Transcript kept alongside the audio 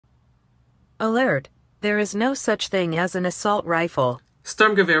Alert! There is no such thing as an assault rifle.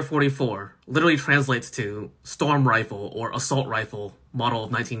 Sturmgewehr 44 literally translates to storm rifle or assault rifle, model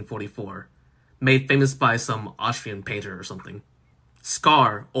of 1944, made famous by some Austrian painter or something.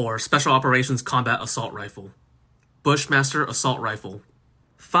 SCAR, or Special Operations Combat Assault Rifle. Bushmaster Assault Rifle.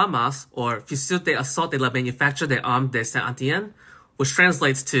 FAMAS, or Fusil d'Assaut de la Manufacture des Armes de Saint-Étienne, which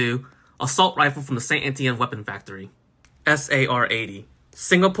translates to Assault Rifle from the Saint-Étienne Weapon Factory. SAR-80.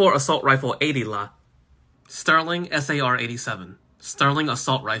 Singapore Assault Rifle 80 La. Sterling SAR-87. Sterling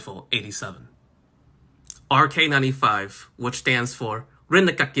Assault Rifle 87. RK-95, which stands for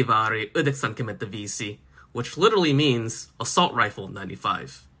Rinnakakivari Udeksankimetavisi, which literally means Assault Rifle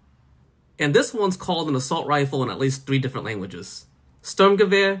 95. And this one's called an assault rifle in at least 3 different languages.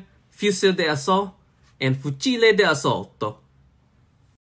 Sturmgewehr, Fusil d'Assaut, and Fucile d'Assalto.